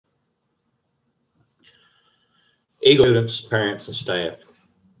Eagle students, parents, and staff,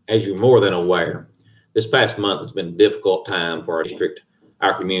 as you're more than aware, this past month has been a difficult time for our district,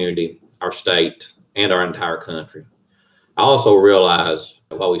 our community, our state, and our entire country. I also realize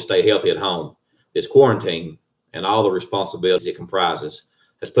that while we stay healthy at home, this quarantine and all the responsibilities it comprises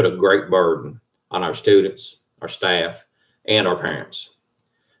has put a great burden on our students, our staff, and our parents.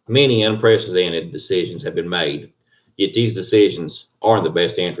 Many unprecedented decisions have been made, yet these decisions are in the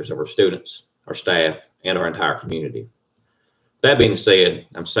best interest of our students, our staff, and our entire community. That being said,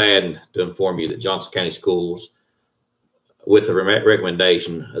 I'm saddened to inform you that Johnson County Schools, with the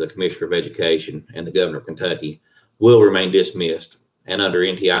recommendation of the Commissioner of Education and the Governor of Kentucky, will remain dismissed and under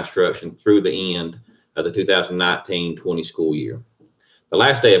NTI instruction through the end of the 2019-20 school year. The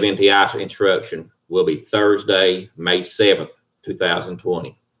last day of NTI instruction will be Thursday, May 7th,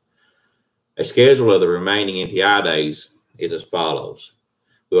 2020. A schedule of the remaining NTI days is as follows.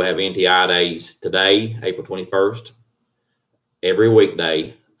 We'll have NTI days today, April 21st, every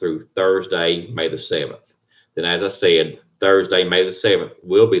weekday through Thursday, May the 7th. Then, as I said, Thursday, May the 7th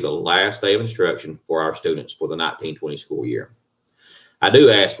will be the last day of instruction for our students for the 1920 school year. I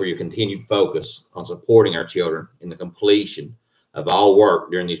do ask for your continued focus on supporting our children in the completion of all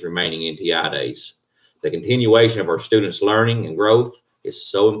work during these remaining NTI days. The continuation of our students' learning and growth is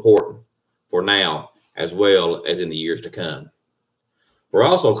so important for now as well as in the years to come. We're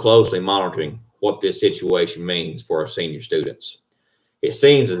also closely monitoring what this situation means for our senior students. It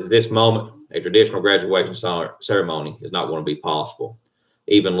seems that at this moment, a traditional graduation ceremony is not going to be possible,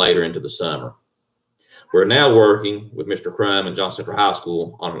 even later into the summer. We're now working with Mr. Crum and Johnson Central High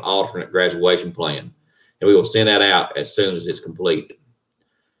School on an alternate graduation plan, and we will send that out as soon as it's complete.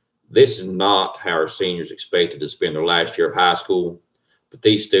 This is not how our seniors expected to spend their last year of high school, but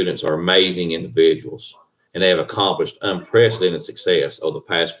these students are amazing individuals, and they have accomplished unprecedented success over the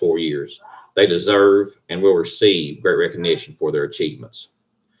past 4 years. They deserve and will receive great recognition for their achievements.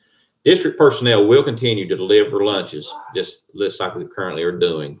 District personnel will continue to deliver lunches, just like we currently are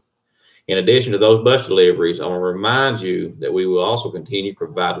doing. In addition to those bus deliveries, I want to remind you that we will also continue to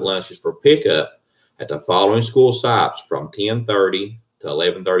provide lunches for pickup at the following school sites from 10:30 to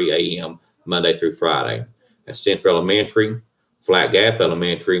 11:30 a.m. Monday through Friday at Central Elementary, Flat Gap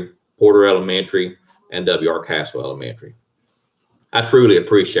Elementary, Porter Elementary, and W.R. Castle Elementary. I truly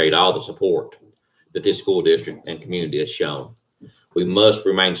appreciate all the support that this school district and community has shown. We must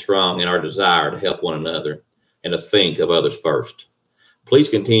remain strong in our desire to help one another and to think of others first. Please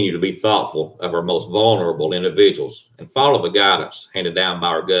continue to be thoughtful of our most vulnerable individuals and follow the guidance handed down by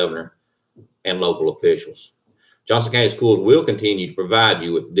our governor and local officials. Johnson County Schools will continue to provide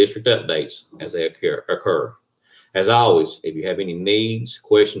you with district updates as they occur. As always, if you have any needs,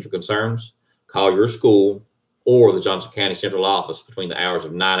 questions, or concerns, call your school or the Johnson County Central Office between the hours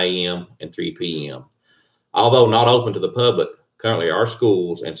of 9 a.m. and 3 p.m. Although not open to the public, currently our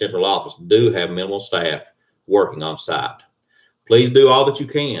schools and central office do have minimal staff working on site. Please do all that you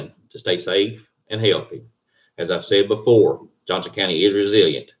can to stay safe and healthy. As I've said before, Johnson County is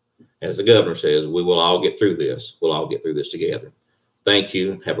resilient. As the governor says, we will all get through this. We'll all get through this together. Thank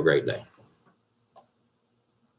you. Have a great day.